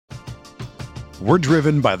We're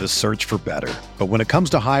driven by the search for better. But when it comes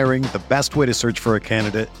to hiring, the best way to search for a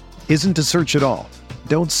candidate isn't to search at all.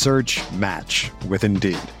 Don't search, match with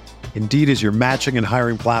Indeed. Indeed is your matching and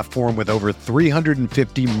hiring platform with over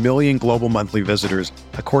 350 million global monthly visitors,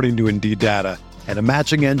 according to Indeed data, and a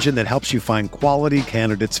matching engine that helps you find quality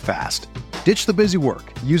candidates fast. Ditch the busy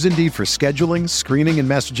work. Use Indeed for scheduling, screening, and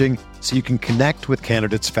messaging so you can connect with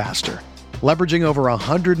candidates faster. Leveraging over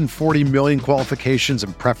 140 million qualifications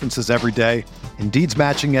and preferences every day, Indeed's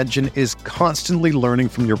matching engine is constantly learning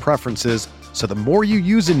from your preferences, so the more you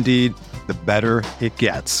use Indeed, the better it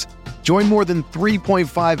gets. Join more than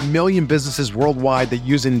 3.5 million businesses worldwide that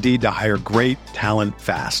use Indeed to hire great talent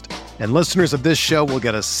fast. And listeners of this show will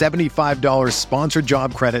get a $75 sponsored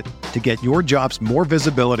job credit to get your jobs more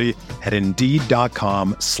visibility at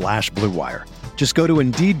Indeed.com/Blue Wire. Just go to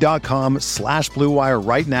Indeed.com/Blue Wire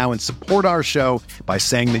right now and support our show by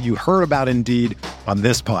saying that you heard about Indeed on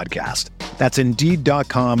this podcast. That's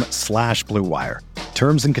Indeed.com/Blue Wire.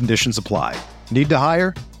 Terms and conditions apply. Need to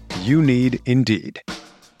hire? You need Indeed.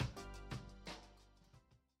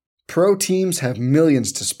 Pro teams have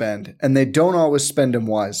millions to spend, and they don't always spend them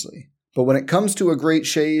wisely. But when it comes to a great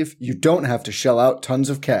shave, you don't have to shell out tons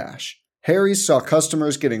of cash. Harry's saw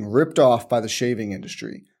customers getting ripped off by the shaving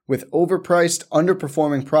industry with overpriced,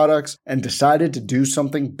 underperforming products and decided to do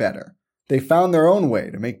something better. They found their own way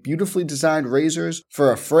to make beautifully designed razors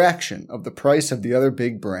for a fraction of the price of the other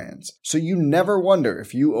big brands, so you never wonder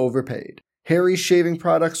if you overpaid. Harry's shaving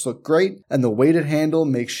products look great, and the weighted handle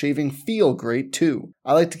makes shaving feel great too.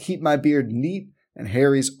 I like to keep my beard neat, and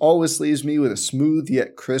Harry's always leaves me with a smooth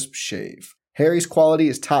yet crisp shave. Harry's quality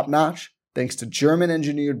is top-notch, thanks to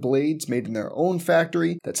German-engineered blades made in their own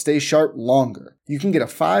factory that stay sharp longer. You can get a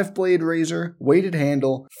 5-blade razor, weighted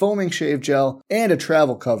handle, foaming shave gel, and a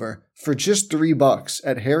travel cover for just $3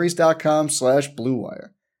 at harrys.com/Blue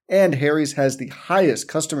Wire. And Harry's has the highest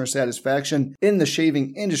customer satisfaction in the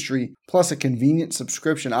shaving industry, plus a convenient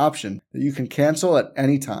subscription option that you can cancel at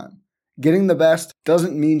any time. Getting the best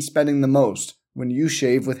doesn't mean spending the most when you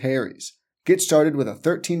shave with Harry's. Get started with a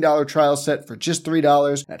 $13 trial set for just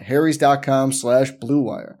 $3 at harrys.com/Blue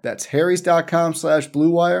Wire. That's harrys.com/Blue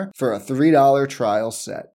Wire for a $3 trial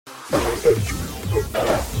set. You're entering the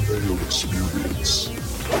Pat Mayo Experience.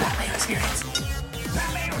 Pat Mayo Experience.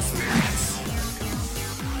 Pat Mayo Experience.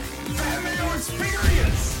 Pat Mayo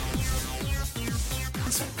Experience.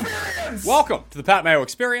 Experience. Welcome to the Pat Mayo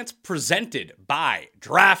Experience, presented by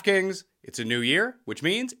DraftKings. It's a new year, which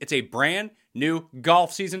means it's a brand new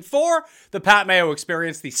golf season for the Pat Mayo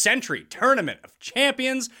Experience, the Century Tournament of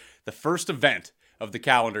Champions, the first event of the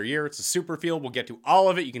calendar year. It's a super field. We'll get to all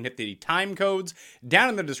of it. You can hit the time codes down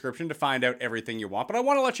in the description to find out everything you want. But I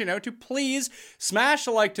want to let you know to please smash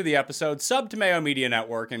a like to the episode, sub to Mayo Media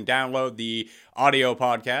Network, and download the audio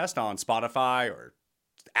podcast on Spotify or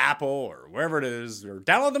Apple or wherever it is, or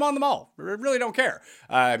download them on them all. I really don't care.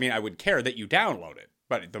 I would care that you download it.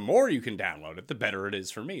 But the more you can download it, the better it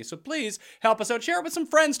is for me. So please help us out. Share it with some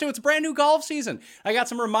friends too. It's a brand new golf season. I got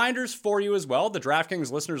some reminders for you as well. The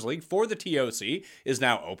DraftKings Listeners League for the TOC is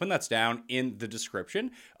now open. That's down in the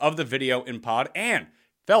description of the video in pod. And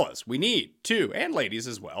fellas, we need to, and ladies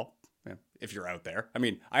as well, if you're out there.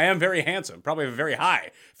 I am very handsome. Probably have a very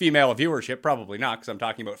high female viewership. Probably not, because I'm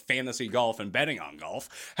talking about fantasy golf and betting on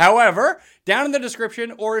golf. However, down in the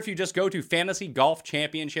description, or if you just go to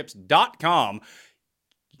fantasygolfchampionships.com,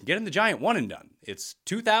 get in the giant one and done. It's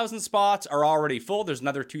 2,000 spots are already full. There's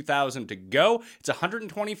another 2,000 to go. It's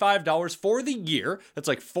 $125 for the year. That's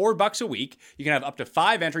like $4 a week. You can have up to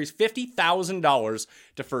 5 entries, $50,000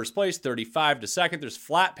 to first place, 35 to second. There's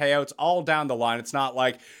flat payouts all down the line. It's not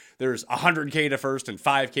like there's 100K to first and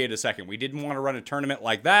 5K to second. We didn't want to run a tournament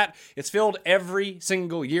like that. It's filled every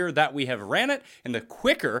single year that we have ran it, and the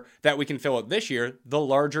quicker that we can fill it this year, the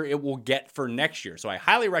larger it will get for next year. So I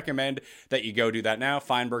highly recommend that you go do that now.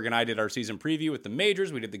 Feinberg and I did our season preview with the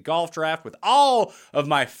majors. We did the golf draft with all of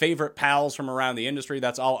my favorite pals from around the industry.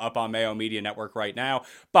 That's all up on Mayo Media Network right now.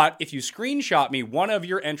 But if you screenshot me one of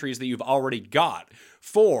your entries that you've already got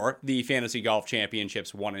for the Fantasy Golf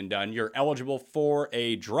Championships one and done, you're eligible for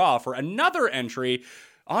a draw for another entry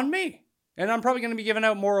on me. And I'm probably going to be giving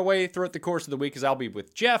out more away throughout the course of the week, because I'll be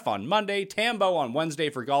with Jeff on Monday, Tambo on Wednesday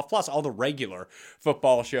for golf, plus all the regular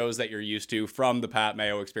football shows that you're used to from the Pat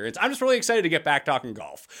Mayo Experience. I'm just really excited to get back talking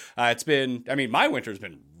golf. It's been, my winter's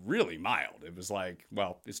been really mild. It was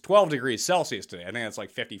it's 12 degrees Celsius today. I think that's like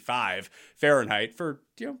 55 Fahrenheit for,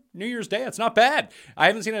 New Year's Day. It's not bad. I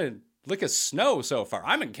haven't seen a lick of snow so far.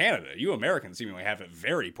 I'm in Canada. You Americans seemingly have it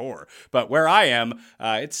very poor. But where I am,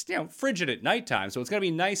 it's frigid at nighttime. So it's going to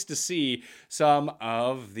be nice to see some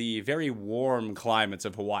of the very warm climates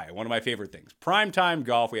of Hawaii. One of my favorite things. Primetime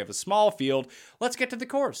golf. We have a small field. Let's get to the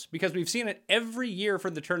course because we've seen it every year for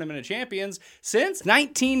the Tournament of Champions since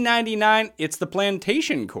 1999. It's the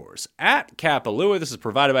Plantation Course at Kapalua. This is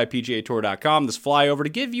provided by PGAtour.com. This flyover to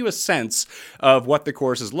give you a sense of what the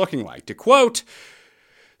course is looking like. To quote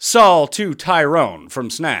Saul to Tyrone from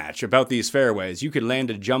Snatch about these fairways, you could land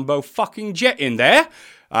a jumbo fucking jet in there.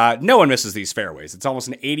 No one misses these fairways. It's almost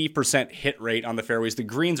an 80% hit rate on the fairways. The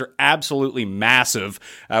greens are absolutely massive.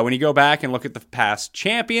 When you go back and look at the past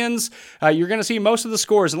champions, you're going to see most of the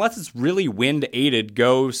scores, unless it's really wind-aided,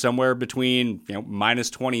 go somewhere between minus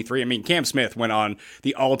 23. I mean, Cam Smith went on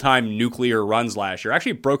the all-time nuclear runs last year.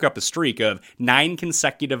 Actually broke up a streak of 9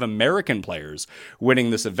 consecutive American players winning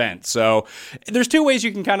this event. So there's 2 ways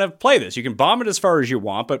you can kind of play this. You can bomb it as far as you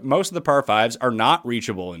want, but most of the par 5s are not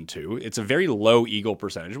reachable in 2. It's a very low eagle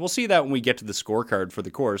percentage. We'll see that when we get to the scorecard for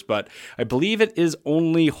the course, but I believe it is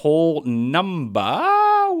only hole number,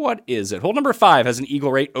 what is it? Hole number 5 has an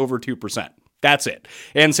eagle rate over 2%. That's it.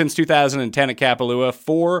 And since 2010 at Kapalua,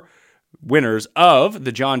 4 winners of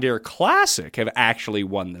the John Deere Classic have actually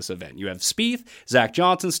won this event. You have Spieth, Zach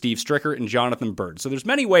Johnson, Steve Stricker, and Jonathan Bird. So there's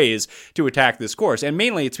many ways to attack this course, and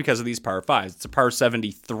mainly it's because of these par 5s. It's a par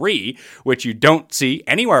 73, which you don't see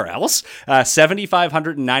anywhere else.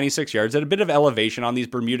 7,596 yards at a bit of elevation on these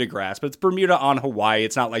Bermuda grass, but it's Bermuda on Hawaii.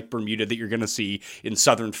 It's not like Bermuda that you're going to see in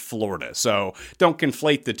southern Florida. So don't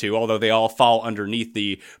conflate the two, although they all fall underneath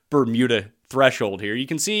the Bermuda threshold here. You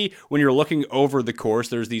can see when you're looking over the course,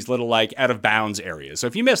 there's these little out of bounds areas. So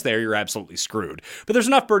if you miss there, you're absolutely screwed. But there's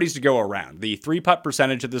enough birdies to go around. The 3-putt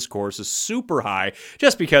percentage of this course is super high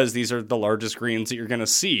just because these are the largest greens that you're going to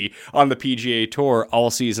see on the PGA Tour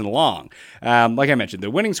all season long. Like I mentioned,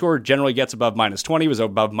 the winning score generally gets above minus 20, was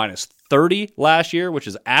above minus 30 last year, which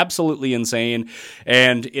is absolutely insane.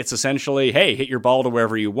 And it's essentially, hey, hit your ball to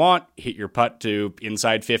wherever you want, hit your putt to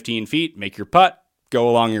inside 15 feet, make your putt, go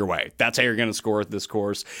along your way. That's how you're going to score at this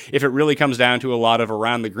course. If it really comes down to a lot of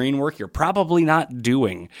around the green work, you're probably not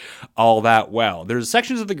doing all that well. There's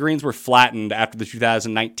sections of the greens were flattened after the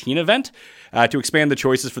 2019 event to expand the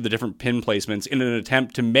choices for the different pin placements in an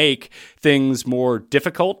attempt to make things more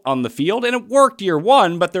difficult on the field. And it worked year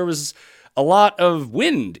 1, but there was a lot of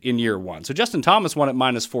wind in year 1. So Justin Thomas won at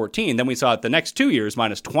minus 14. Then we saw it the next 2 years,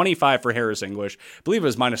 minus 25 for Harris English. I believe it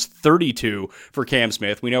was minus 32 for Cam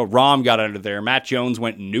Smith. We know Rahm got under there. Matt Jones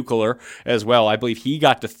went nuclear as well. I believe he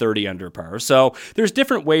got to 30 under par. So there's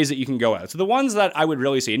different ways that you can go out. So the ones that I would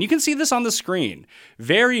really see, and you can see this on the screen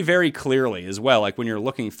very, very clearly as well, like when you're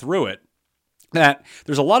looking through it, that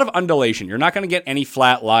there's a lot of undulation. You're not going to get any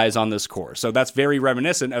flat lies on this course. So that's very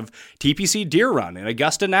reminiscent of TPC Deer Run and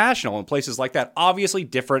Augusta National and places like that. Obviously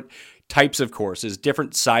different types of courses,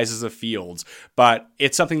 different sizes of fields, but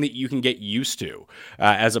it's something that you can get used to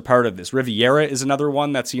as a part of this. Riviera is another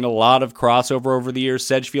one that's seen a lot of crossover over the years.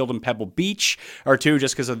 Sedgefield and Pebble Beach are 2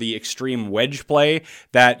 just because of the extreme wedge play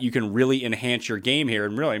that you can really enhance your game here.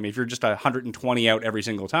 And really, I mean, if you're just 120 out every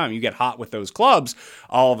single time, you get hot with those clubs,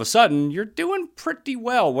 all of a sudden, you're doing pretty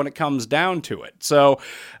well when it comes down to it. So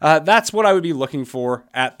that's what I would be looking for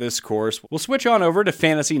at this course. We'll switch on over to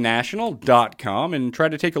fantasynational.com and try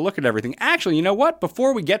to take a look at everything. Actually, you know what?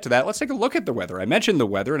 Before we get to that, let's take a look at the weather. I mentioned the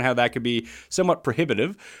weather and how that could be somewhat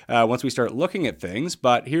prohibitive once we start looking at things,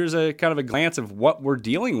 but here's a kind of a glance of what we're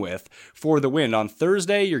dealing with for the wind. On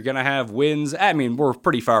Thursday, you're going to have winds. I mean, we're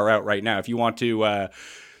pretty far out right now. If you want to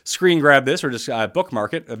screen grab this or just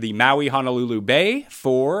bookmark it, the Maui Honolulu Bay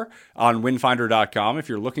 4 on windfinder.com if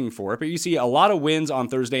you're looking for it. But you see a lot of winds on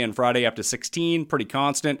Thursday and Friday up to 16, pretty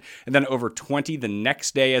constant, and then over 20 the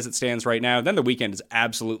next day as it stands right now. Then the weekend is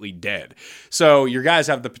absolutely dead. So your guys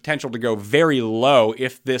have the potential to go very low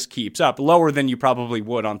if this keeps up, lower than you probably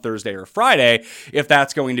would on Thursday or Friday if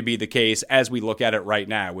that's going to be the case as we look at it right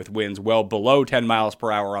now, with winds well below 10 miles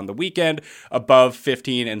per hour on the weekend, above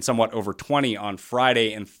 15 and somewhat over 20 on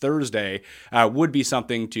Friday and Thursday would be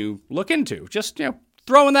something to look into. Just,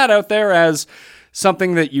 throwing that out there as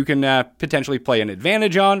something that you can potentially play an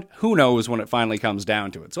advantage on. Who knows when it finally comes down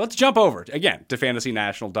to it. So let's jump over, again, to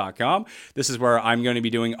fantasynational.com. This is where I'm going to be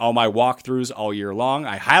doing all my walkthroughs all year long.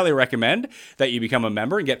 I highly recommend that you become a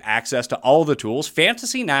member and get access to all the tools.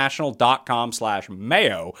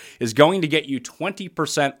 fantasynational.com/mayo is going to get you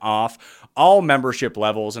 20% off all membership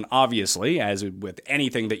levels. And obviously, as with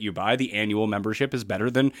anything that you buy, the annual membership is better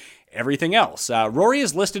than everything else. Rory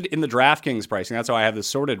is listed in the DraftKings pricing. That's how I have this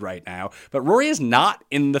sorted right now. But Rory is not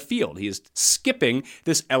in the field. He is skipping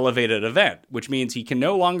this elevated event, which means he can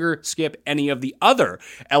no longer skip any of the other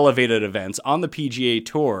elevated events on the PGA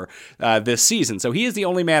Tour this season. So he is the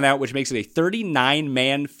only man out, which makes it a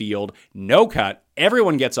 39-man field, no cut.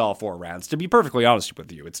 Everyone gets all 4 rounds. To be perfectly honest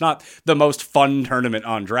with you, it's not the most fun tournament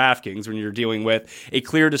on DraftKings when you're dealing with a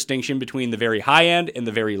clear distinction between the very high end and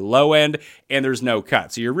the very low end, and there's no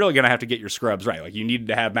cut. So you're really going to have to get your scrubs right. Like, you needed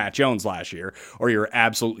to have Matt Jones last year, or you're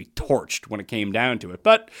absolutely torched when it came down to it.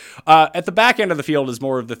 But at the back end of the field is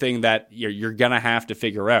more of the thing that you're going to have to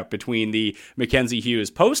figure out between the Mackenzie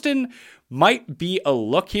Hughes. Poston might be a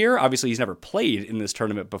look here. Obviously, he's never played in this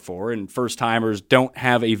tournament before, and first-timers don't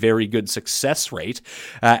have a very good success rate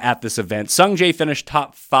at this event. Sungjae finished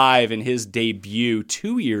top 5 in his debut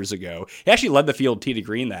 2 years ago. He actually led the field tee to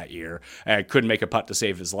green that year. Couldn't make a putt to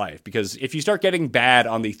save his life, because if you start getting bad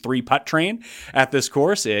on the 3-putt train at this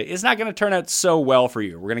course, it's not going to turn out so well for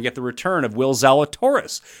you. We're going to get the return of Will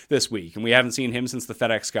Zalatoris this week, and we haven't seen him since the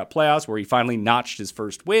FedEx Cup playoffs, where he finally notched his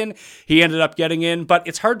first win. He ended up getting in, but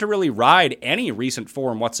it's hard to really ride any recent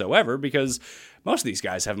form whatsoever, because most of these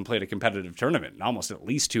guys haven't played a competitive tournament in almost at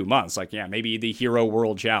least 2 months. Like, maybe the Hero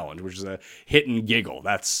World Challenge, which is a hit and giggle.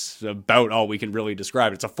 That's about all we can really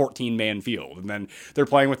describe. It's a 14-man field, and then they're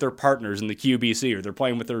playing with their partners in the QBC, or they're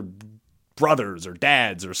playing with their brothers or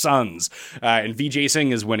dads or sons, and Vijay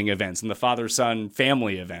Singh is winning events and the father-son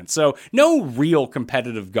family events. So no real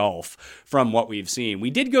competitive golf from what we've seen. We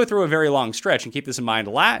did go through a very long stretch, and keep this in mind,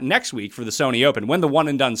 next week for the Sony Open, when the one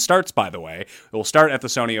and done starts, by the way, it will start at the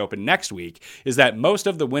Sony Open next week, is that most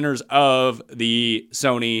of the winners of the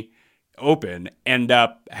Sony Open end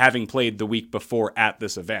up having played the week before at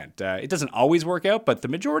this event. It doesn't always work out, but the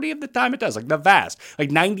majority of the time it does. Like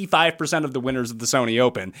 95% of the winners of the Sony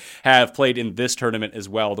Open have played in this tournament as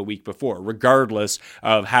well the week before, regardless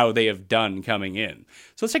of how they have done coming in.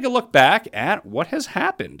 So let's take a look back at what has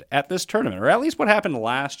happened at this tournament, or at least what happened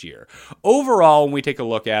last year. Overall, when we take a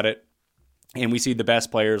look at it, and we see the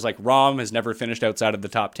best players, like Rahm has never finished outside of the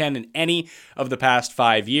top 10 in any of the past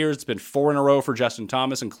 5 years. It's been 4 in a row for Justin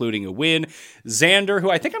Thomas, including a win. Xander, who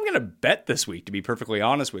I think I'm going to bet this week, to be perfectly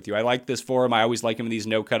honest with you. I like this for him. I always like him in these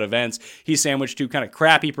no-cut events. He sandwiched 2 kind of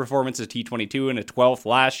crappy performances, T22 and a 12th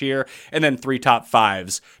last year, and then 3 top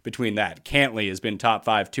 5s between that. Cantley has been top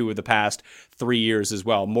 5 2 of the past 3 years as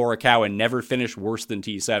well. Morikawa never finished worse than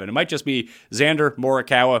T7. It might just be Xander,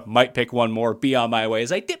 Morikawa, might pick one more, be on my way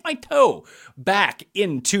as I dip my toe back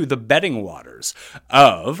into the betting waters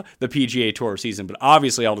of the PGA Tour season. But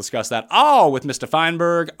obviously I'll discuss that all with Mr.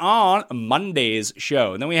 Feinberg on Monday's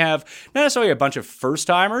show. And then we have not necessarily a bunch of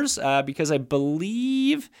first-timers, because I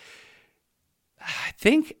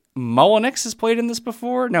think Mullinix has played in this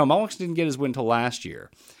before. No, Mullinix didn't get his win till last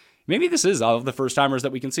year. Maybe this is all of the first-timers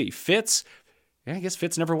that we can see. Fitz, I guess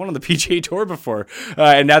Fitz never won on the PGA Tour before.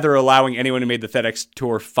 And now they're allowing anyone who made the FedEx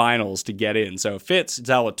Tour finals to get in. So Fitz,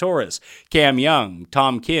 Zalatoris, Cam Young,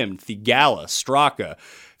 Tom Kim, Theegala, Straka. I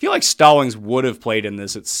feel like Stallings would have played in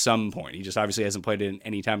this at some point. He just obviously hasn't played in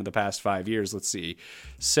any time in the past 5 years. Let's see.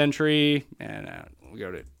 Century, and we'll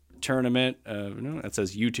go to tournament. No, that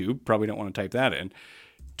says YouTube. Probably don't want to type that in.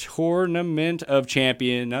 Tournament of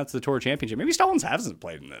Champion. That's the Tour Championship. Maybe Stallings hasn't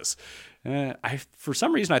played in this. For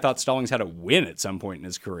some reason, I thought Stallings had a win at some point in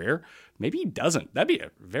his career. Maybe he doesn't. That'd be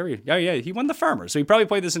a very... Oh, yeah, he won the Farmers. So he probably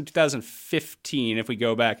played this in 2015 if we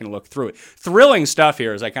go back and look through it. Thrilling stuff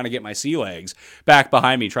here as I kind of get my sea legs back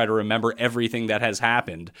behind me, try to remember everything that has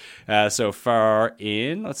happened so far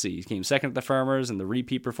in... Let's see, he came second at the Farmers and the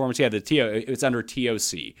repeat performance. Yeah, it's under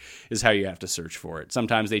TOC is how you have to search for it.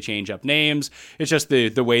 Sometimes they change up names. It's just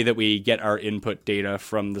the way that we get our input data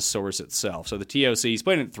from the source itself. So the TOC, he's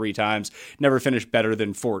played it 3 times, never finished better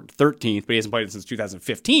than 13th, but he hasn't played it since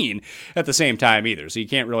 2015 at the same time either. So you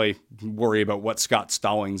can't really worry about what Scott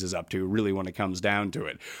Stallings is up to, really, when it comes down to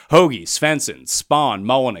it. Hoagie, Svensson, Spahn,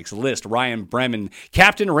 Mullinix, List, Ryan Bremen,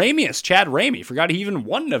 Captain Ramius, Chad Ramey. Forgot he even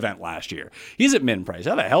won an event last year. He's at min price.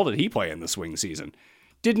 How the hell did he play in the swing season?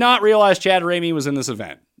 Did not realize Chad Ramey was in this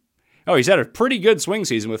event. Oh, he's had a pretty good swing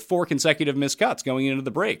season with 4 consecutive missed cuts going into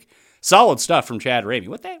the break. Solid stuff from Chad Ramey.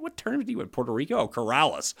 What tournament did he win? Puerto Rico? Oh,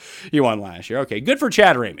 Corrales. He won last year. Okay, good for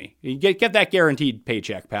Chad Ramey. You get that guaranteed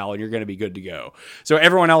paycheck, pal, and you're going to be good to go. So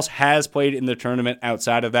everyone else has played in the tournament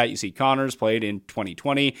outside of that. You see Connors played in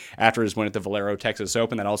 2020 after his win at the Valero Texas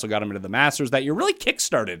Open. That also got him into the Masters. That year really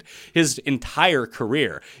kickstarted his entire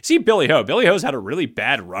career. You see Billy Ho. Billy Ho's had a really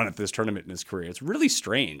bad run at this tournament in his career. It's really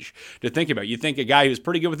strange to think about. You'd think a guy who's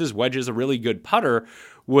pretty good with his wedges, a really good putter,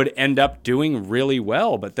 would end up doing really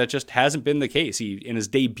well, but that just just hasn't been the case. In his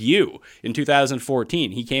debut in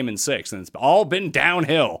 2014, he came in 6th, and it's all been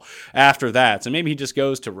downhill after that. So maybe he just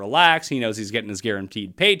goes to relax. He knows he's getting his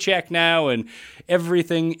guaranteed paycheck now, and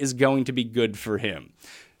everything is going to be good for him.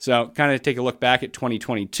 So kind of take a look back at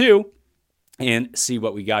 2022 and see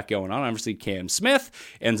what we got going on. Obviously, Cam Smith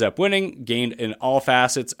ends up winning, gained in all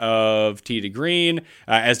facets of tee to green,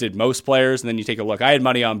 as did most players. And then you take a look. I had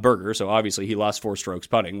money on Berger, so obviously he lost 4 strokes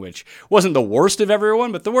putting, which wasn't the worst of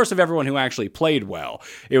everyone, but the worst of everyone who actually played well.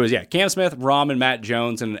 It was, Cam Smith, Rahm, and Matt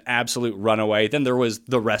Jones, and an absolute runaway. Then there was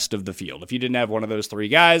the rest of the field. If you didn't have one of those 3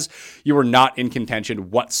 guys, you were not in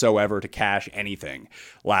contention whatsoever to cash anything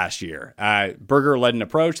last year. Berger led an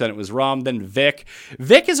approach, then it was Rahm, then Vic.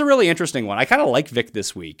 Vic is a really interesting one. I kind of like Vic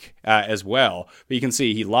this week as well, but you can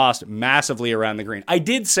see he lost massively around the green. I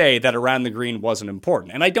did say that around the green wasn't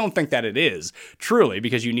important, and I don't think that it is, truly,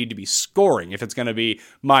 because you need to be scoring if it's going to be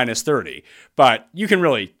minus 30. But you can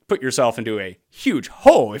really put yourself into a huge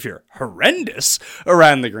hole if you're horrendous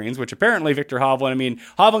around the greens, which apparently Viktor Hovland,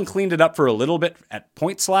 Hovland cleaned it up for a little bit at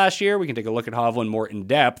points last year. We can take a look at Hovland more in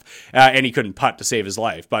depth, and he couldn't putt to save his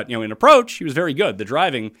life. But, in approach, he was very good. The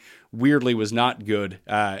driving weirdly was not good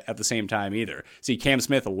at the same time either. See, Cam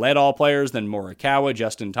Smith led all players, then Morikawa,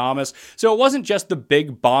 Justin Thomas. So it wasn't just the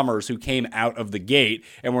big bombers who came out of the gate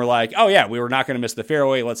and were like, oh yeah, we were not going to miss the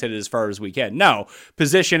fairway, let's hit it as far as we can. No,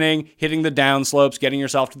 positioning, hitting the downslopes, getting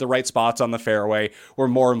yourself to the right spots on the fairway were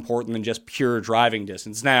more important than just pure driving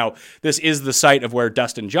distance. Now, this is the site of where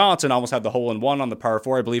Dustin Johnson almost had the hole-in-one on the par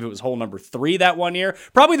 4. I believe it was hole number 3 that one year.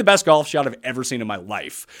 Probably the best golf shot I've ever seen in my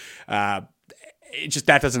life.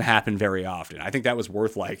 That doesn't happen very often. I think that was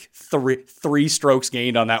worth like three strokes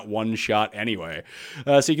gained on that one shot anyway.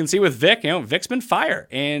 So you can see with Vic, Vic's been fire.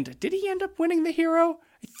 And did he end up winning the Hero?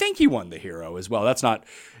 I think he won the Hero as well. That's not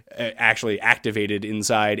actually activated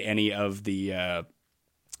inside any of the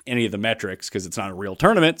metrics because it's not a real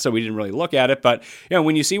tournament, so we didn't really look at it. But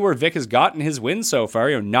when you see where Vic has gotten his wins so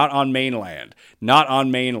far, not on mainland.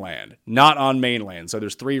 So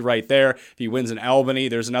there's 3 right there. If he wins in Albany,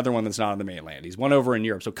 there's another one that's not on the mainland. He's won over in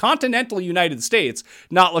Europe. So continental United States,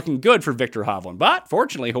 not looking good for Viktor Hovland. But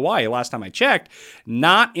fortunately, Hawaii, last time I checked,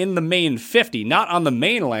 not in the main 50, not on the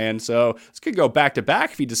mainland. So this could go back to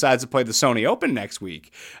back if he decides to play the Sony Open next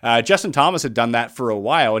week. Justin Thomas had done that for a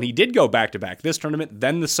while, and he did go back to back this tournament,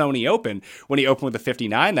 then the Sony Open when he opened with a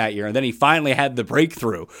 59 that year, and then he finally had the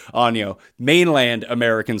breakthrough on mainland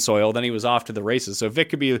American soil. Then he was off to the races. So Vic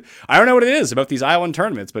could be, I don't know what it is about these island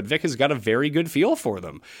tournaments, but Vic has got a very good feel for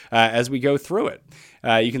them as we go through it.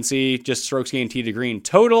 You can see just strokes gained tee to green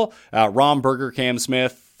total. Rahm, Berger, Cam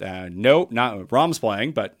Smith. No, not Rahm's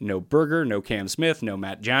playing, but no Berger, no Cam Smith, no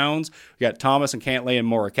Matt Jones. We got Thomas and Cantlay and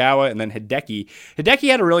Morikawa, and then Hideki. Hideki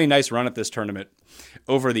had a really nice run at this tournament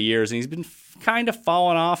over the years, and he's been kind of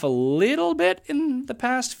fallen off a little bit in the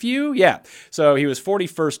past few. So he was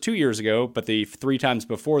 41st 2 years ago, but the 3 times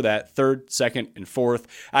before that, 3rd, 2nd, and 4th.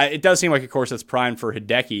 It does seem like a course that's primed for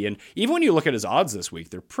Hideki, and even when you look at his odds this week,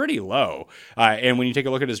 they're pretty low. And when you take a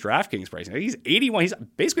look at his DraftKings pricing, he's 81. He's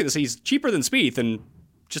basically he's cheaper than Spieth and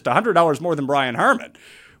just $100 more than Brian Harman,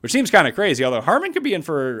 which seems kind of crazy, although Harman could be in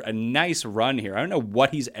for a nice run here. I don't know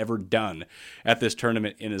what he's ever done at this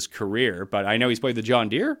tournament in his career, but I know he's played the John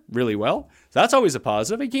Deere really well, so that's always a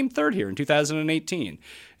positive. He came 3rd here in 2018.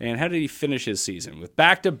 And how did he finish his season? With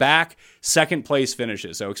back-to-back second-place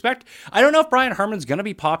finishes. So I don't know if Brian Harman's going to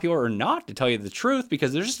be popular or not, to tell you the truth,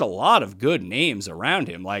 because there's just a lot of good names around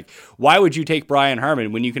him. Like, why would you take Brian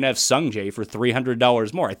Harman when you can have Sungjae for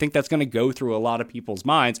 $300 more? I think that's going to go through a lot of people's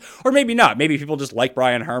minds. Or maybe not. Maybe people just like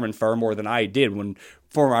Brian Harman far more than I did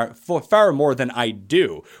far more than I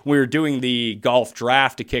do. We were doing the golf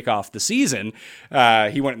draft to kick off the season.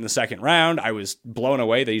 He went in the 2nd round. I was blown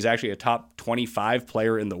away that he's actually a top 25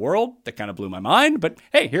 player in the world. That kind of blew my mind, but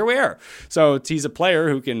hey, here we are. So he's a player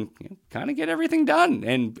who can kind of get everything done,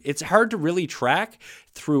 and it's hard to really track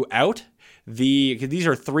throughout these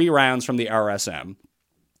are 3 rounds from the RSM.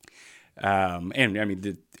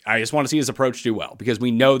 I just want to see his approach do well, because we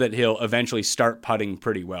know that he'll eventually start putting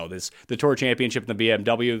pretty well. The Tour Championship in the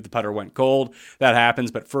BMW, the putter went cold. That happens,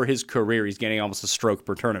 but for his career, he's getting almost a stroke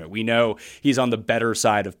per tournament. We know he's on the better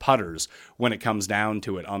side of putters when it comes down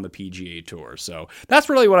to it on the PGA Tour. So that's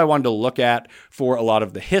really what I wanted to look at for a lot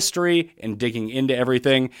of the history and digging into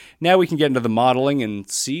everything. Now we can get into the modeling and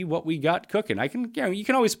see what we got cooking. You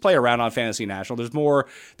can always play around on Fantasy National. There's more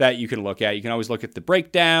that you can look at. You can always look at the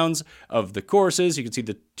breakdowns of the courses. You can see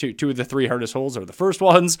the two of the three hardest holes are the first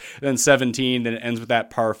ones, then 17, then it ends with that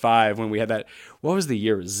par 5 when we had that, what was the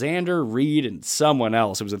year? Xander, Reed, and someone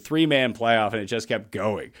else. It was a 3-man playoff, and it just kept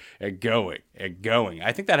going and going and going.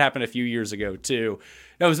 I think that happened a few years ago, too.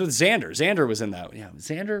 No, it was with Xander. Xander was in that. Yeah,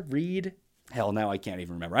 Xander, Reed. Hell, now I can't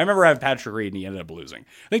even remember. I remember I had Patrick Reed, and he ended up losing.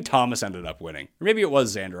 I think Thomas ended up winning. Or maybe it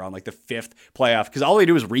was Xander on like the 5th playoff, because all they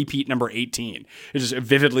do is repeat number 18. It just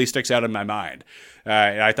vividly sticks out in my mind.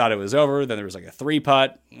 And I thought it was over. Then there was like a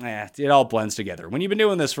 3-putt. It all blends together. When you've been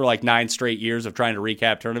doing this for like 9 straight years of trying to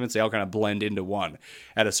recap tournaments, they all kind of blend into one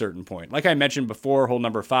at a certain point. Like I mentioned before, hole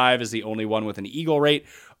number 5 is the only one with an eagle rate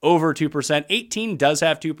over 2%. 18 does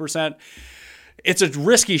have 2%. It's a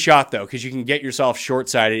risky shot, though, because you can get yourself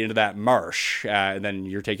short-sided into that marsh, and then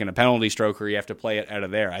you're taking a penalty stroke or you have to play it out of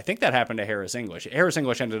there. I think that happened to Harris English. Harris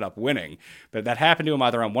English ended up winning, but that happened to him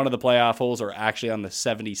either on one of the playoff holes or actually on the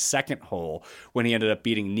 72nd hole when he ended up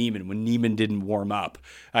beating Neiman, when Neiman didn't warm up.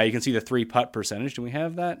 You can see the 3-putt percentage. Do we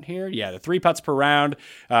have that here? Yeah, the 3 putts per round,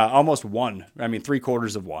 almost one. I mean,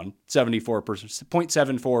 3/4 of one,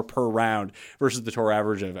 0.74 per round versus the tour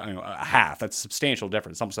average of a half. That's a substantial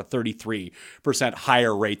difference, almost a 33%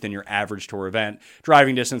 higher rate than your average tour event.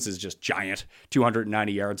 Driving distance is just giant,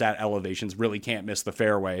 290 yards at elevations, really can't miss the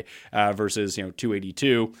fairway versus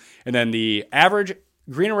 282. And then the average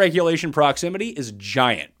green regulation proximity is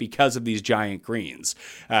giant because of these giant greens.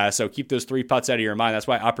 So keep those 3 putts out of your mind. That's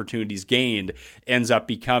why opportunities gained ends up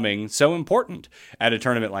becoming so important at a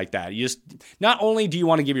tournament like that. You just, not only do you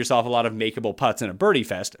want to give yourself a lot of makeable putts in a birdie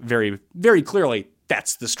fest, very, very clearly,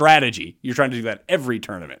 that's the strategy. You're trying to do that every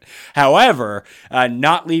tournament. However,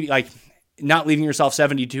 not leaving yourself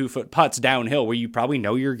 72-foot putts downhill where you probably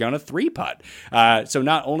know you're going to 3-putt. So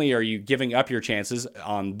not only are you giving up your chances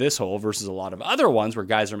on this hole versus a lot of other ones where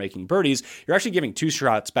guys are making birdies, you're actually giving 2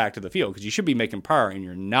 shots back to the field because you should be making par and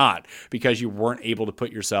you're not because you weren't able to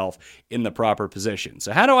put yourself in the proper position.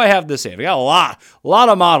 So how do I have this saved? I got a lot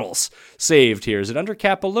of models saved here. Is it under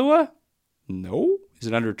Kapalua? No. Is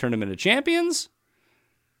it under Tournament of Champions?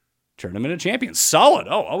 Tournament of Champions. Solid.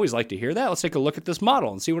 Oh, always like to hear that. Let's take a look at this model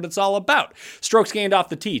and see what it's all about. Strokes gained off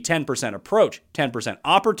the tee, 10%. Approach, 10%.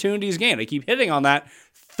 Opportunities gained. I keep hitting on that.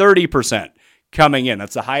 30% coming in.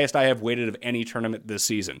 That's the highest I have weighted of any tournament this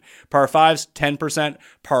season. Par 5s, 10%.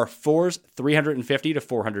 Par 4s, 350 to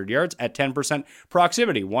 400 yards at 10%.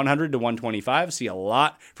 Proximity, 100 to 125. See a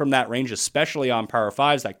lot from that range, especially on par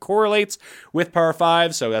 5s. That correlates with par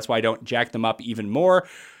 5s, so that's why I don't jack them up even more.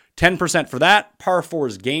 10% for that. Par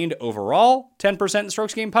 4s gained overall. 10% in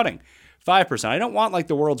strokes gained putting. 5%. I don't want like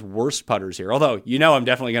the world's worst putters here. Although, I'm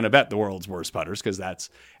definitely going to bet the world's worst putters because that's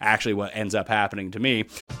actually what ends up happening to me.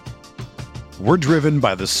 We're driven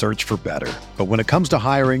by the search for better. But when it comes to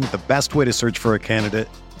hiring, the best way to search for a candidate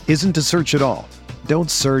isn't to search at all.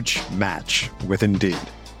 Don't search, match with Indeed.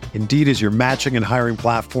 Indeed is your matching and hiring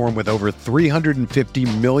platform with over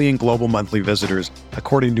 350 million global monthly visitors,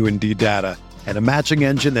 according to Indeed data, and a matching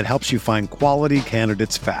engine that helps you find quality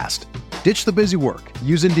candidates fast. Ditch the busy work.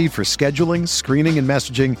 Use Indeed for scheduling, screening, and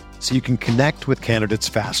messaging so you can connect with candidates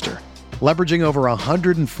faster. Leveraging over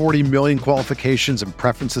 140 million qualifications and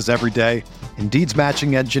preferences every day, Indeed's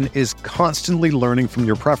matching engine is constantly learning from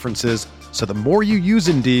your preferences, so the more you use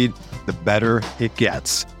Indeed, the better it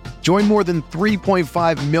gets. Join more than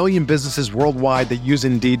 3.5 million businesses worldwide that use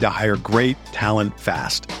Indeed to hire great talent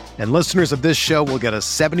fast. And listeners of this show will get a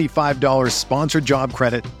 $75 sponsored job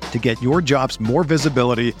credit to get your jobs more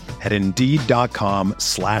visibility at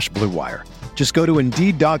Indeed.com/Blue Wire. Just go to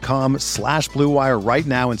Indeed.com/Blue Wire right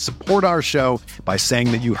now and support our show by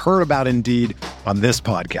saying that you heard about Indeed on this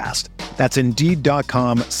podcast. That's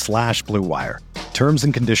Indeed.com/Blue Wire. Terms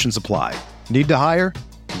and conditions apply. Need to hire?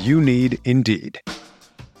 You need Indeed.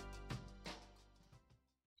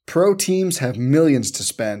 Pro teams have millions to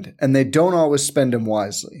spend, and they don't always spend them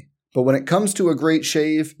wisely. But when it comes to a great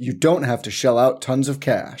shave, you don't have to shell out tons of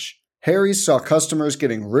cash. Harry's saw customers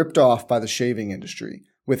getting ripped off by the shaving industry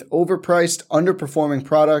with overpriced, underperforming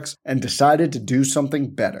products and decided to do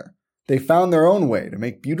something better. They found their own way to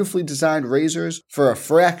make beautifully designed razors for a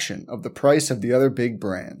fraction of the price of the other big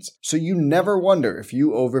brands, so you never wonder if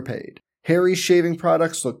you overpaid. Harry's shaving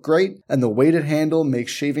products look great, and the weighted handle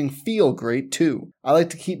makes shaving feel great too. I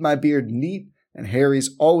like to keep my beard neat, and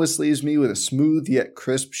Harry's always leaves me with a smooth yet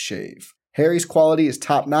crisp shave. Harry's quality is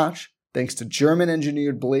top-notch, thanks to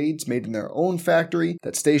German-engineered blades made in their own factory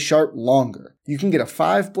that stay sharp longer. You can get a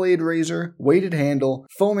 5-blade razor, weighted handle,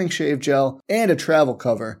 foaming shave gel, and a travel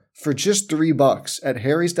cover for just $3 at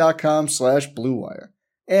harrys.com/Blue Wire.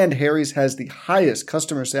 And Harry's has the highest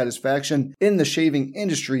customer satisfaction in the shaving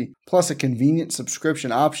industry, plus a convenient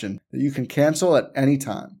subscription option that you can cancel at any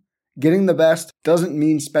time. Getting the best doesn't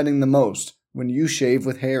mean spending the most when you shave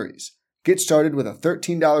with Harry's. Get started with a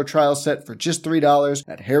 $13 trial set for just $3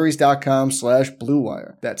 at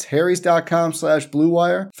harrys.com/bluewire. That's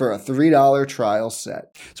harrys.com/bluewire for a $3 trial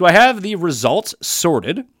set. So I have the results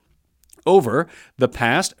sorted over the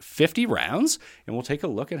past 50 rounds, and we'll take a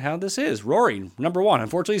look at how this is. Rory, number one,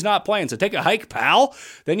 unfortunately he's not playing, so take a hike, pal.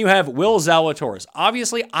 Then you have Will Zalatoris.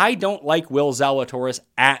 Obviously, I don't like Will Zalatoris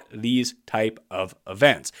at these type of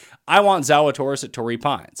events. I want Zalatoris at Torrey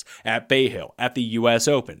Pines, at Bay Hill, at the U.S.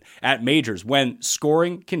 Open, at majors, when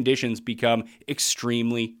scoring conditions become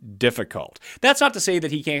extremely difficult. That's not to say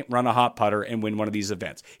that he can't run a hot putter and win one of these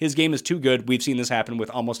events. His game is too good. We've seen this happen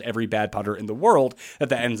with almost every bad putter in the world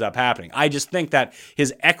that ends up happening. I just think that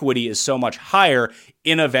his equity is so much higher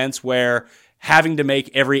in events where having to make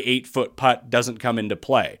every 8-foot putt doesn't come into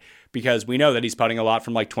play. Because we know that he's putting a lot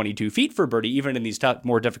from like 22 feet for birdie, even in these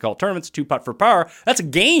more difficult tournaments, 2-putt for par. That's a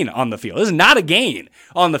gain on the field. This is not a gain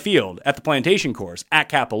on the field at the Plantation Course at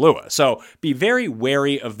Kapalua. So be very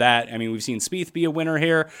wary of that. I mean, we've seen Spieth be a winner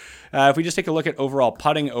here. If we just take a look at overall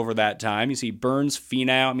putting over that time, you see Burns,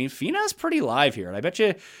 Finau. I mean, Finau's pretty live here. And I bet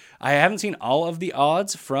you I haven't seen all of the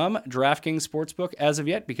odds from DraftKings Sportsbook as of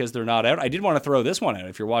yet because they're not out. I did want to throw this one out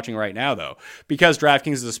if you're watching right now, though. Because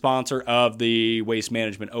DraftKings is a sponsor of the Waste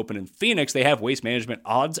Management Open in Phoenix, they have Waste Management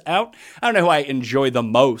odds out. I don't know who I enjoy the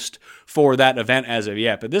most for that event as of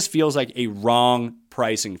yet, but this feels like a wrong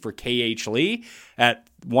pricing for KH Lee at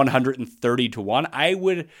 130 to 1. I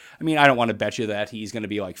don't want to bet you that he's going to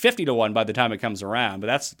be like 50 to 1 by the time it comes around, but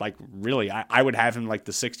that's like really, I would have him like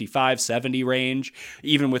the 65, 70 range,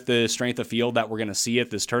 even with the strength of field that we're going to see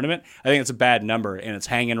at this tournament. I think it's a bad number, and it's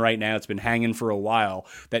hanging right now. It's been hanging for a while,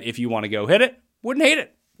 that if you want to go hit it, wouldn't hate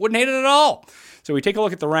it. Wouldn't hate it at all. So we take a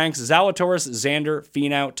look at the ranks. Zalatoris, Xander,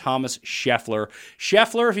 Finau, Thomas, Scheffler.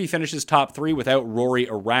 Scheffler, if he finishes top 3 without Rory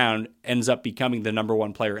around, ends up becoming the number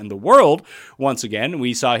 1 player in the world. Once again,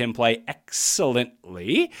 we saw him play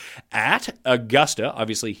excellently at Augusta.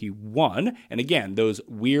 Obviously, he won. And again, those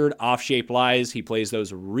weird off-shape lies, he plays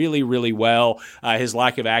those really, really well. His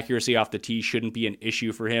lack of accuracy off the tee shouldn't be an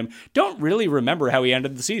issue for him. Don't really remember how he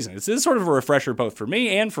ended the season. This is sort of a refresher both for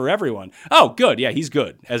me and for everyone. Oh, good. Yeah, he's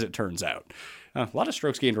good, as it turns out. A lot of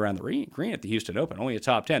strokes gained around the green at the Houston Open, only a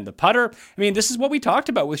top 10. The putter, I mean, this is what we talked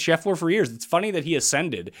about with Scheffler for years. It's funny that he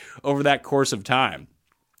ascended over that course of time.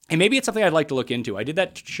 And maybe it's something I'd like to look into. I did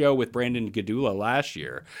that show with Brandon Gadula last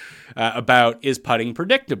year about is putting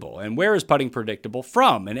predictable and where is putting predictable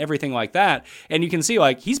from and everything like that. And you can see,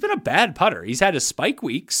 like, he's been a bad putter. He's had his spike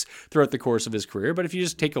weeks throughout the course of his career. But if you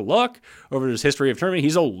just take a look over his history of tournament,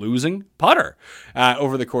 he's a losing putter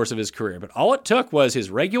over the course of his career. But all it took was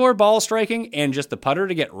his regular ball striking and just the putter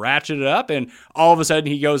to get ratcheted up. And all of a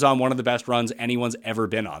sudden, he goes on one of the best runs anyone's ever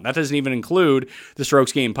been on. That doesn't even include the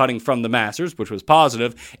strokes gained putting from the Masters, which was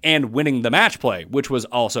positive, and winning the match play, which was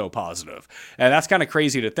also positive. And that's kind of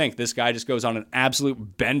crazy to think. This guy just goes on an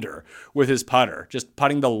absolute bender with his putter, just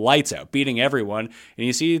putting the lights out, beating everyone. And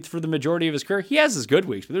you see for the majority of his career, he has his good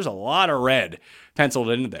weeks, but there's a lot of red penciled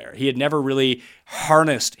into there. He had never really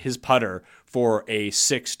harnessed his putter for a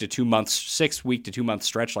 6 week to 2 month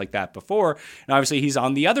stretch like that before. And obviously he's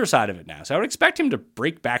on the other side of it now. So I would expect him to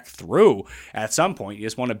break back through at some point. You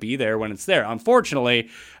just want to be there when it's there. Unfortunately,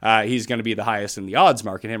 he's going to be the highest in the odds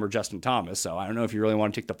market, him or Justin Thomas. So I don't know if you really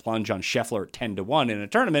want to take the plunge on Scheffler at 10 to 1 in a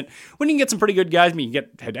tournament when you can get some pretty good guys. I mean, you can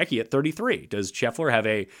get Hideki at 33. Does Scheffler have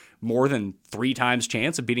a more than 3 times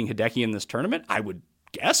chance of beating Hideki in this tournament? I would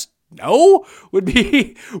guess no would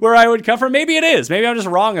be where I would come from. Maybe it is. Maybe I'm just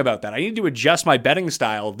wrong about that. I need to adjust my betting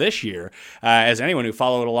style this year, as anyone who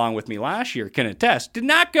followed along with me last year can attest. Did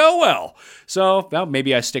not go well. So, well,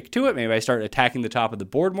 maybe I stick to it. Maybe I start attacking the top of the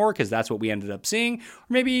board more because that's what we ended up seeing. Or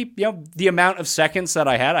maybe, the amount of seconds that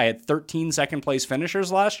I had 13 second place finishers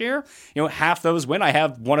last year. Half those win. I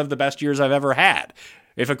have one of the best years I've ever had.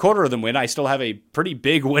 If a quarter of them win, I still have a pretty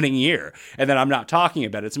big winning year. And then I'm not talking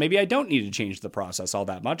about it. So maybe I don't need to change the process all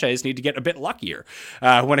that much. I just need to get a bit luckier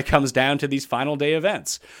when it comes down to these final day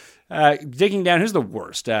events. Digging down, who's the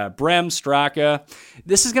worst? Brem, Straka.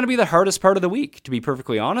 This is going to be the hardest part of the week, to be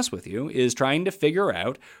perfectly honest with you, is trying to figure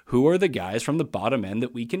out who are the guys from the bottom end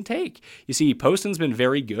that we can take. You see, Poston's been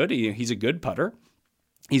very good. He's a good putter.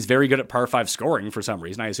 He's very good at par 5 scoring for some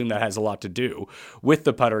reason. I assume that has a lot to do with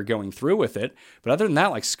the putter going through with it. But other than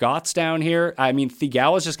that, like Scott's down here. I mean,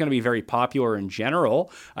 Thigala is just going to be very popular in general.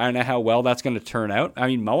 I don't know how well that's going to turn out. I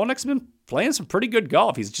mean, Molinek's been playing some pretty good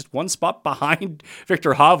golf. He's just one spot behind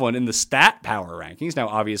Victor Hovland in the stat power rankings. Now,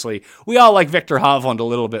 obviously, we all like Victor Hovland a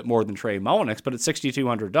little bit more than Trey Mullinax, but at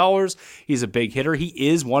 $6,200, he's a big hitter. He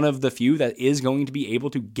is one of the few that is going to be able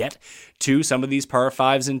to get to some of these par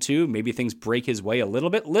 5s and 2. Maybe things break his way a little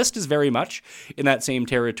bit. List is very much in that same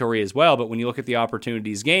territory as well, but when you look at the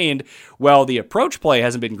opportunities gained, well, the approach play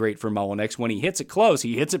hasn't been great for Mullinax. When he hits it close,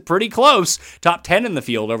 he hits it pretty close. Top 10 in the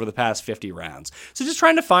field over the past 50 rounds. So just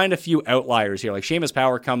trying to find a few outliers here. Like Seamus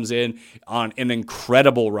Power comes in on an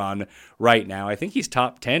incredible run right now. I think he's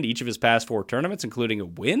top 10 each of his past 4 tournaments, including a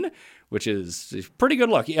win, which is pretty good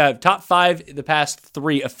luck. Top 5 the past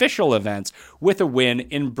 3 official events with a win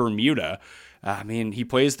in Bermuda. I mean, he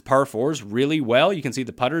plays the par 4s really well. You can see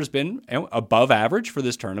the putter's been above average for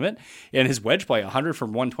this tournament, and his wedge play, 100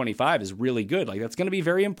 from 125, is really good. Like, that's going to be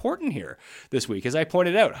very important here this week. As I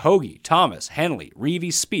pointed out, Hoagie, Thomas, Henley, Reavie,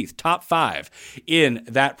 Spieth, top 5 in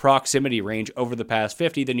that proximity range over the past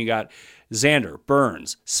 50. Then you got Xander,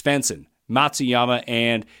 Burns, Svensson, Matsuyama,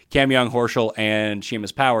 and Cam Young, Horschel, and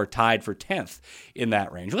Seamus Power tied for 10th in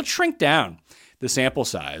that range. Let's shrink down the sample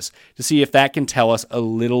size to see if that can tell us a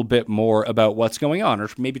little bit more about what's going on, or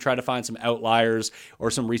maybe try to find some outliers or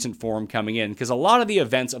some recent form coming in, because a lot of the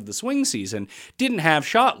events of the swing season didn't have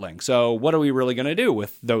ShotLink. So what are we really going to do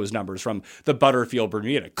with those numbers from the Butterfield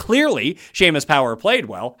Bermuda? Clearly, Seamus Power played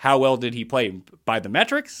well. How well did he play by the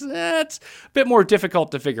metrics? That's a bit more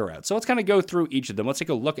difficult to figure out. So let's kind of go through each of them. Let's take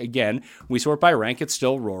a look again. We sort by rank. It's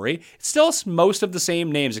still Rory. It's still most of the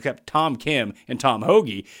same names, except Tom Kim and Tom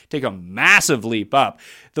Hoagie take a massive leap up.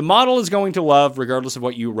 The model is going to love, regardless of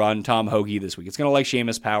what you run, Tom Hoagie this week. It's going to like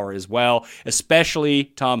Seamus Power as well, especially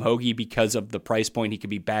Tom Hoagie because of the price point. He could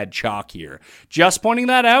be bad chalk here. Just pointing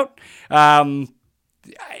that out.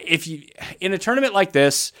 If you in a tournament like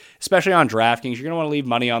this, especially on DraftKings, you're going to want to leave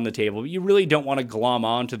money on the table, but you really don't want to glom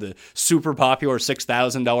on to the super popular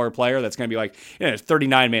 $6,000 player that's going to be like in a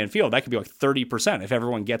 39-man field. That could be like 30% if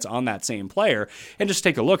everyone gets on that same player. And just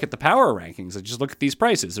take a look at the power rankings and just look at these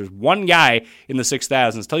prices. There's one guy in the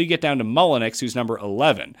 6,000s till you get down to Mullinax, who's number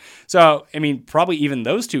 11. So, I mean, probably even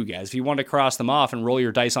those two guys, if you want to cross them off and roll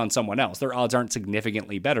your dice on someone else, their odds aren't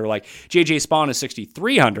significantly better. Like JJ Spawn is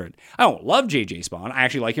 6,300. I don't love JJ Spawn. I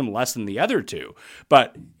actually like him less than the other two.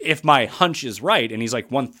 But if my hunch is right, and he's like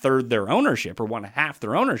 1/3 their ownership or 1/2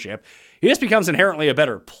 their ownership, he just becomes inherently a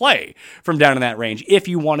better play from down in that range if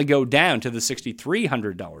you want to go down to the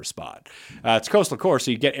 $6,300 spot. It's Coastal Course,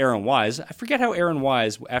 so you get Aaron Wise. I forget how Aaron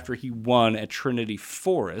Wise, after he won at Trinity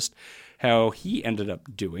Forest, how he ended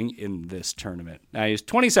up doing in this tournament. Now, he's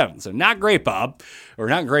 27, so not great, Bob, or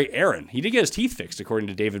not great, Aaron. He did get his teeth fixed, according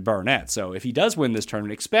to David Barnett, so if he does win this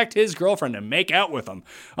tournament, expect his girlfriend to make out with him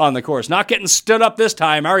on the course. Not getting stood up this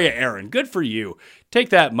time, are you, Aaron? Good for you. Take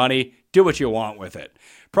that money, do what you want with it.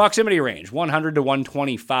 Proximity range, 100 to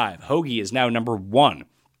 125. Hoagie is now number 1.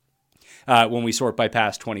 When we sort by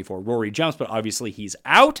past 24. Rory jumps, but obviously he's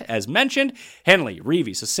out, as mentioned. Henley,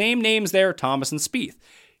 Reavie, so same names there, Thomas and Spieth.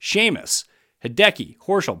 Seamus, Hideki,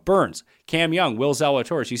 Horschel, Burns, Cam Young, Will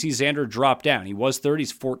Zalatoris. You see Xander drop down. He was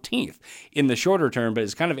 30s, 14th in the shorter term, but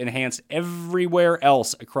is kind of enhanced everywhere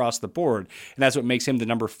else across the board, and that's what makes him the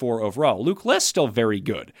number 4 overall. Luke List, still very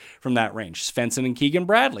good from that range. Svensson and Keegan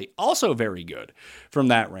Bradley, also very good from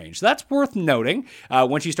that range. So that's worth noting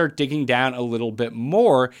once you start digging down a little bit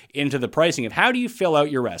more into the pricing of how do you fill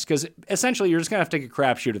out your rest, because essentially you're just going to have to take a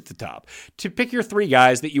crapshoot at the top to pick your 3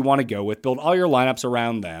 guys that you want to go with, build all your lineups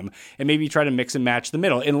around them, and maybe try to mix and match the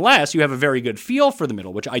middle, unless you have a very good feel for the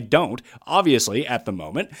middle, which I don't, obviously, at the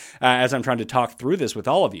moment, as I'm trying to talk through this with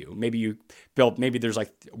all of you. Maybe there's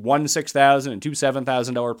like one $6,000 and two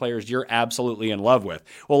 $7,000 players you're absolutely in love with.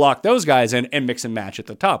 We'll lock those guys in and mix and match at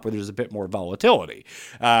the top where there's a bit more volatility.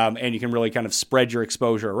 And you can really kind of spread your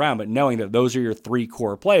exposure around, but knowing that those are your 3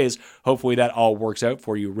 core plays, hopefully that all works out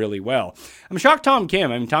for you really well. I'm shocked Tom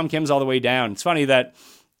Kim. I mean, Tom Kim's all the way down. It's funny that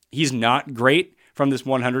he's not great from this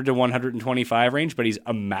 100 to 125 range, but he's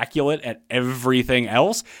immaculate at everything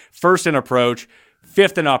else. First in approach,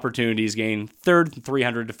 5th in opportunities gain, 3rd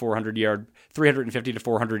 300 to 400 yard, 350 to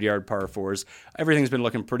 400 yard par 4s. Everything's been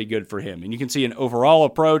looking pretty good for him. And you can see an overall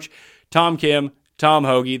approach, Tom Kim, Tom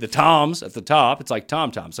Hoagie, the Toms at the top. It's like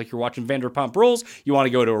Tom-Tom. It's like you're watching Vanderpump Rules. You want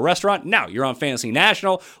to go to a restaurant? Now you're on Fantasy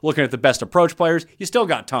National looking at the best approach players. You still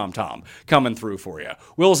got Tom-Tom coming through for you.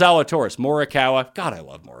 Will Zalatoris, Morikawa. God, I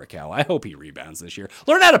love Morikawa. I hope he rebounds this year.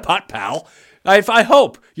 Learn how to putt, pal. I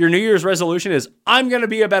hope your New Year's resolution is, I'm going to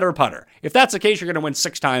be a better putter. If that's the case, you're going to win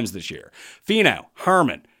 6 times this year. Finau,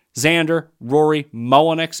 Herman, Xander, Rory,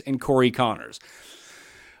 Mullinax, and Corey Connors.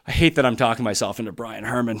 I hate that I'm talking myself into Brian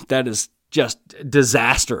Herman. That is just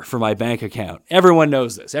disaster for my bank account. Everyone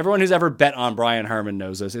knows this. Everyone who's ever bet on Brian Harman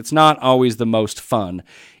knows this. It's not always the most fun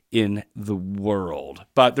in the world.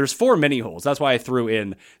 But there's 4 mini holes. That's why I threw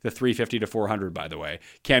in the 350 to 400, by the way.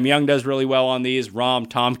 Cam Young does really well on these. Rahm,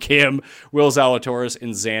 Tom Kim, Will Zalatoris,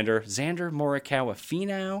 and Xander. Xander Morikawa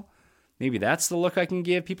Finau. Maybe that's the look I can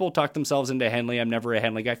give. People talk themselves into Henley. I'm never a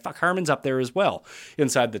Henley guy. Fuck, Harman's up there as well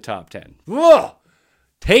inside the top 10. Whoa!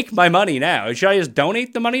 Take my money now. Should I just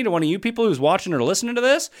donate the money to one of you people who's watching or listening to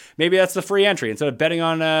this? Maybe that's the free entry. Instead of betting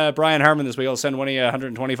on Brian Harman this week, I'll send one of you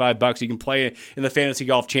 $125. You can play in the Fantasy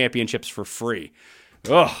Golf Championships for free.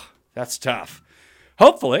 Ugh, that's tough.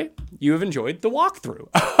 Hopefully, you have enjoyed the walkthrough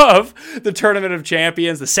of the Tournament of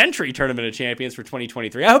Champions, the Century Tournament of Champions for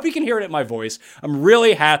 2023. I hope you can hear it in my voice. I'm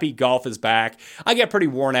really happy golf is back. I get pretty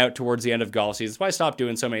worn out towards the end of golf season. That's why I stopped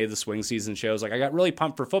doing so many of the swing season shows. Like, I got really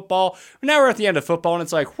pumped for football. But now we're at the end of football, and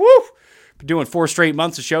it's like, whoo! Doing 4 straight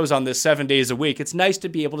months of shows on this 7 days a week. It's nice to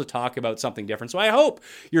be able to talk about something different. So I hope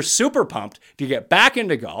you're super pumped to get back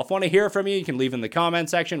into golf. Want to hear from you? You can leave in the comment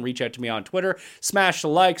section, reach out to me on Twitter, smash the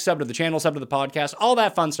like, sub to the channel, sub to the podcast, all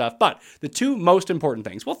that fun stuff. But the 2 most important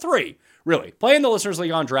things, well, 3, really. Play in the Listeners League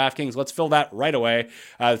on DraftKings. Let's fill that right away.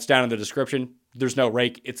 It's down in the description. There's no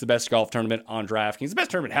rake. It's the best golf tournament on DraftKings. The best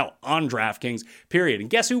tournament, hell, on DraftKings, period. And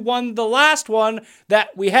guess who won the last one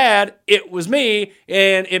that we had? It was me,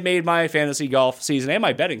 and it made my fantasy golf season and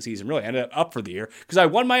my betting season really ended up for the year because I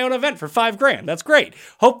won my own event for $5,000. That's great.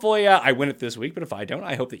 Hopefully, I win it this week, but if I don't,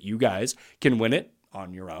 I hope that you guys can win it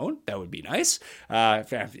on your own. That would be nice.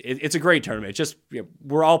 It's a great tournament. It's just,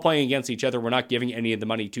 we're all playing against each other. We're not giving any of the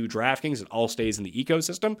money to DraftKings. It all stays in the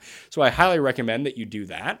ecosystem. So I highly recommend that you do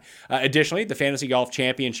that. Additionally, the Fantasy Golf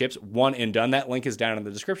Championships, one and done. That link is down in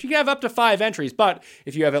the description. You can have up to 5 entries, but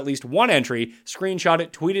if you have at least 1 entry, screenshot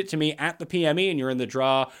it, tweet it to me at the PME, and you're in the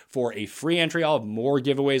draw for a free entry. I'll have more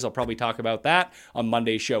giveaways. I'll probably talk about that on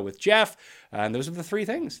Monday's show with Jeff. And those are the 3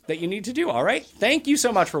 things that you need to do, all right? Thank you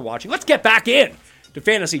so much for watching. Let's get back in to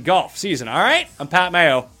fantasy golf season, all right? I'm Pat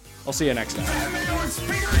Mayo. I'll see you next time. Fan Mayo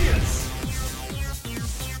Experience!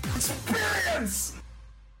 Experience!